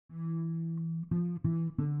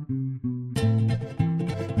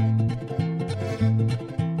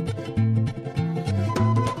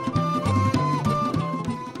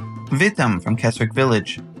Witam from Keswick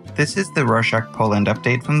Village. This is the Rorschach Poland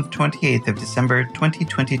update from the 28th of December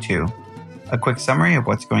 2022. A quick summary of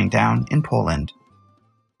what's going down in Poland.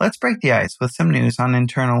 Let's break the ice with some news on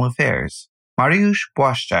internal affairs. Mariusz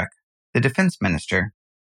Błaszczak, the defense minister,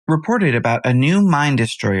 reported about a new mine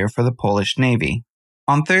destroyer for the Polish Navy.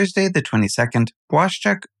 On Thursday, the 22nd,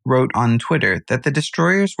 Błaszczak wrote on Twitter that the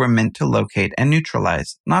destroyers were meant to locate and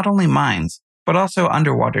neutralize not only mines, but also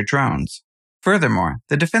underwater drones. Furthermore,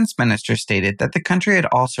 the defense minister stated that the country had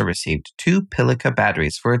also received 2 Pilica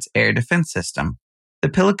batteries for its air defense system. The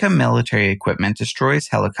Pilica military equipment destroys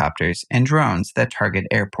helicopters and drones that target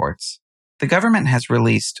airports. The government has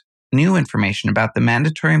released new information about the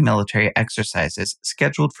mandatory military exercises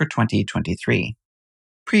scheduled for 2023.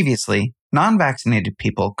 Previously, non-vaccinated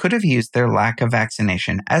people could have used their lack of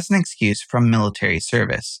vaccination as an excuse from military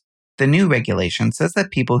service. The new regulation says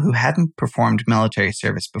that people who hadn't performed military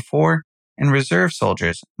service before and reserve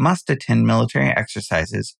soldiers must attend military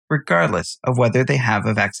exercises regardless of whether they have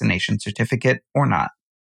a vaccination certificate or not.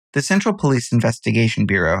 The Central Police Investigation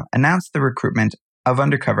Bureau announced the recruitment of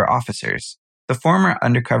undercover officers. The former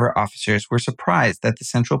undercover officers were surprised that the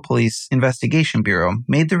Central Police Investigation Bureau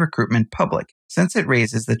made the recruitment public, since it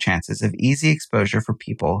raises the chances of easy exposure for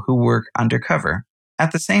people who work undercover.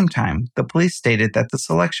 At the same time, the police stated that the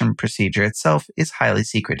selection procedure itself is highly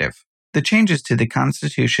secretive. The changes to the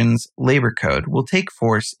Constitution's Labor Code will take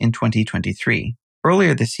force in 2023.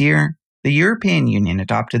 Earlier this year, the European Union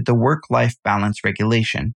adopted the Work-Life Balance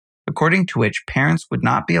Regulation, according to which parents would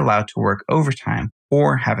not be allowed to work overtime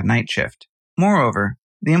or have a night shift. Moreover,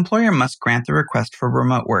 the employer must grant the request for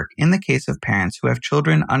remote work in the case of parents who have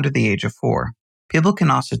children under the age of 4. People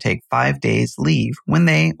can also take 5 days leave when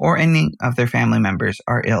they or any of their family members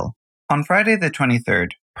are ill. On Friday the 23rd,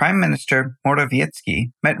 Prime Minister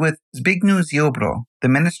Morawiecki met with Zbigniew Ziobro, the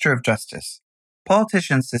Minister of Justice.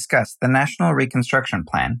 Politicians discussed the National Reconstruction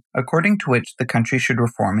Plan, according to which the country should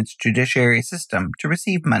reform its judiciary system to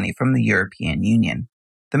receive money from the European Union.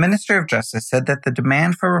 The Minister of Justice said that the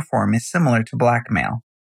demand for reform is similar to blackmail.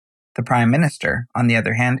 The Prime Minister, on the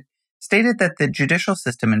other hand, stated that the judicial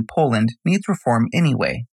system in Poland needs reform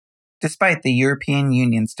anyway, despite the European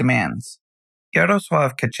Union's demands.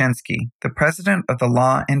 Jarosław Kaczyński, the president of the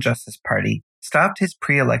Law and Justice Party, stopped his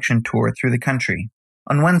pre-election tour through the country.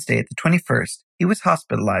 On Wednesday, the 21st, he was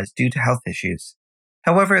hospitalized due to health issues.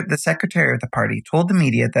 However, the secretary of the party told the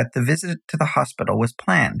media that the visit to the hospital was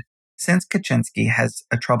planned, since Kaczyński has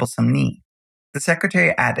a troublesome knee. The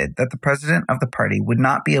secretary added that the president of the party would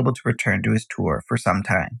not be able to return to his tour for some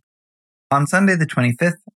time. On Sunday, the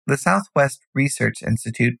 25th, the Southwest Research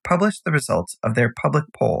Institute published the results of their public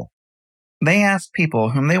poll. They asked people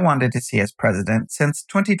whom they wanted to see as president since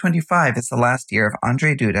 2025 is the last year of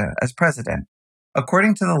Andrzej Duda as president.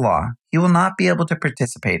 According to the law, he will not be able to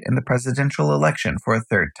participate in the presidential election for a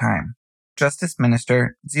third time. Justice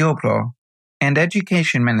Minister Ziobro and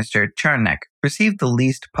Education Minister Czarnek received the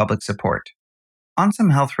least public support. On some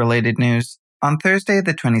health-related news, on Thursday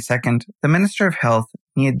the 22nd, the Minister of Health,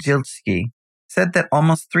 Niedzielski, said that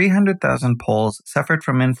almost 300,000 Poles suffered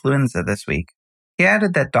from influenza this week. He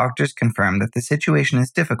added that doctors confirm that the situation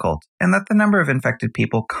is difficult and that the number of infected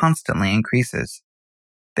people constantly increases.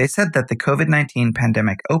 They said that the COVID-19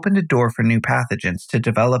 pandemic opened a door for new pathogens to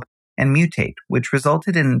develop and mutate, which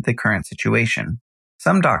resulted in the current situation.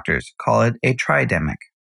 Some doctors call it a tridemic.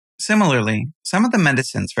 Similarly, some of the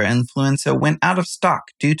medicines for influenza went out of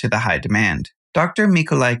stock due to the high demand. Dr.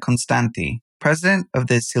 Mikołaj Konstanty, president of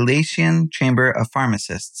the Silesian Chamber of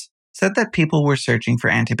Pharmacists, said that people were searching for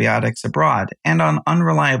antibiotics abroad and on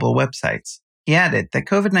unreliable websites. He added that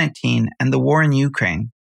COVID-19 and the war in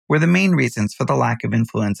Ukraine were the main reasons for the lack of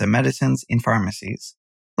influenza medicines in pharmacies.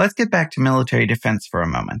 Let's get back to military defense for a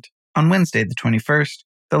moment. On Wednesday, the 21st,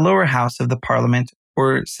 the lower house of the parliament,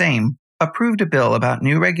 or Sejm, approved a bill about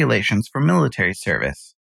new regulations for military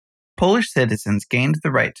service. Polish citizens gained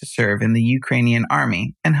the right to serve in the Ukrainian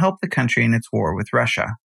army and help the country in its war with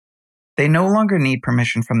Russia. They no longer need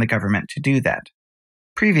permission from the government to do that.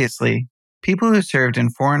 Previously, people who served in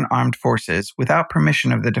foreign armed forces without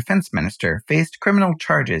permission of the defense minister faced criminal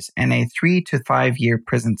charges and a 3 to 5 year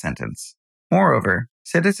prison sentence. Moreover,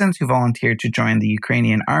 citizens who volunteered to join the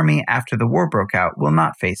Ukrainian army after the war broke out will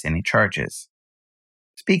not face any charges.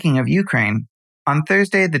 Speaking of Ukraine, on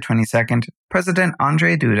Thursday the 22nd, President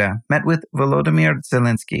Andrzej Duda met with Volodymyr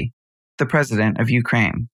Zelensky, the president of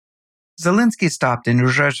Ukraine. Zelensky stopped in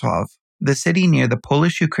Rzeszów, the city near the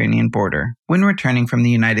Polish-Ukrainian border, when returning from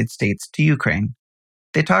the United States to Ukraine.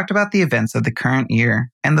 They talked about the events of the current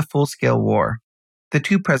year and the full-scale war. The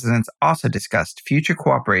two presidents also discussed future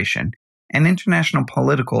cooperation and international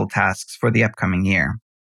political tasks for the upcoming year.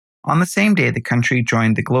 On the same day, the country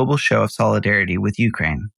joined the global show of solidarity with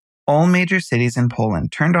Ukraine. All major cities in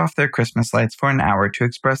Poland turned off their Christmas lights for an hour to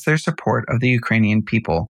express their support of the Ukrainian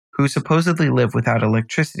people, who supposedly live without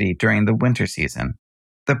electricity during the winter season.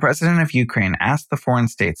 The president of Ukraine asked the foreign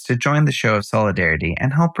states to join the show of solidarity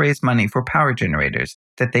and help raise money for power generators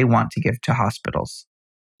that they want to give to hospitals.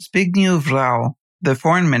 Zbigniew Rau, the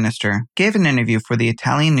foreign minister, gave an interview for the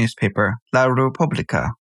Italian newspaper La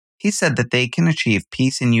Repubblica. He said that they can achieve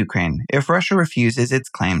peace in Ukraine if Russia refuses its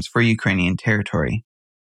claims for Ukrainian territory.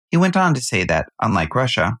 He went on to say that, unlike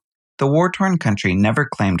Russia, the war-torn country never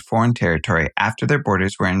claimed foreign territory after their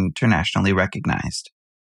borders were internationally recognized.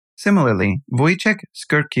 Similarly, Wojciech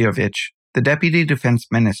Skurkiewicz, the deputy defense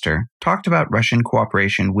minister, talked about Russian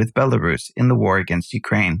cooperation with Belarus in the war against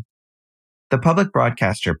Ukraine. The public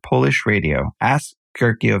broadcaster Polish Radio asked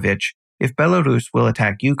Skurkiewicz if Belarus will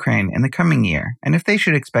attack Ukraine in the coming year and if they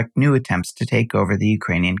should expect new attempts to take over the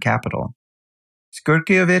Ukrainian capital.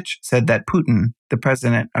 Skurkiewicz said that Putin, the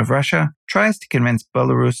president of Russia, tries to convince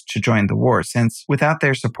Belarus to join the war since, without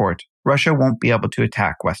their support, Russia won't be able to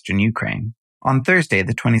attack Western Ukraine. On Thursday,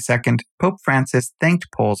 the 22nd, Pope Francis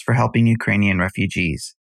thanked Poles for helping Ukrainian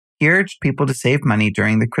refugees. He urged people to save money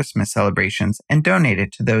during the Christmas celebrations and donate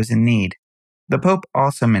it to those in need. The Pope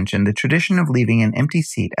also mentioned the tradition of leaving an empty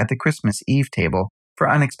seat at the Christmas Eve table for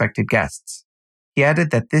unexpected guests. He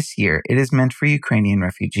added that this year it is meant for Ukrainian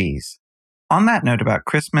refugees. On that note about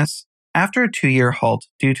Christmas, after a 2-year halt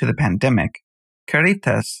due to the pandemic,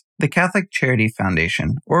 Caritas, the Catholic Charity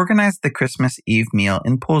Foundation, organized the Christmas Eve meal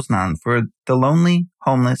in Poznan for the lonely,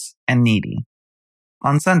 homeless, and needy.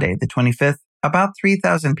 On Sunday, the 25th, about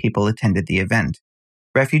 3,000 people attended the event.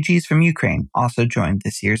 Refugees from Ukraine also joined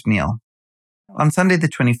this year's meal. On Sunday, the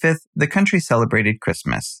 25th, the country celebrated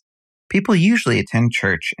Christmas. People usually attend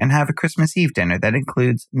church and have a Christmas Eve dinner that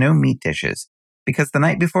includes no meat dishes, because the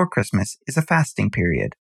night before Christmas is a fasting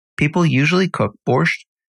period. People usually cook borscht,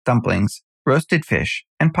 dumplings, roasted fish,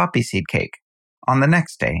 and poppy seed cake. On the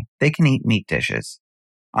next day, they can eat meat dishes.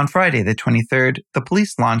 On Friday, the 23rd, the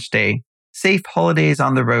police launched a Safe Holidays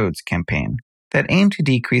on the Roads campaign that aimed to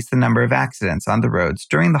decrease the number of accidents on the roads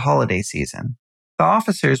during the holiday season. The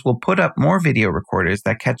officers will put up more video recorders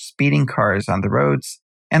that catch speeding cars on the roads,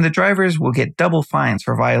 and the drivers will get double fines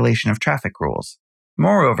for violation of traffic rules.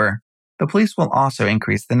 Moreover, the police will also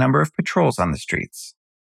increase the number of patrols on the streets.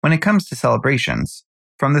 When it comes to celebrations,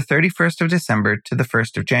 from the 31st of December to the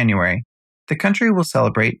 1st of January, the country will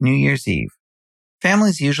celebrate New Year's Eve.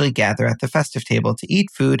 Families usually gather at the festive table to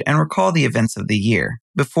eat food and recall the events of the year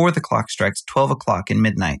before the clock strikes 12 o'clock in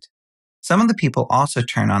midnight. Some of the people also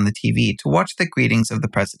turn on the TV to watch the greetings of the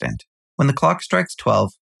president. When the clock strikes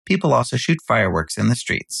 12, people also shoot fireworks in the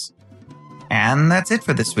streets. And that's it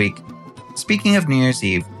for this week. Speaking of New Year's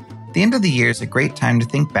Eve, the end of the year is a great time to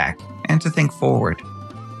think back and to think forward.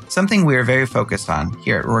 Something we are very focused on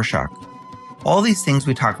here at Rorschach. All these things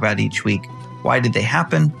we talk about each week, why did they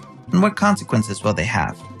happen, and what consequences will they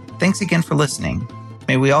have? Thanks again for listening.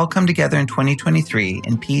 May we all come together in 2023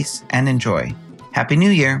 in peace and in joy. Happy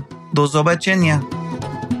New Year! Do zobaczenia!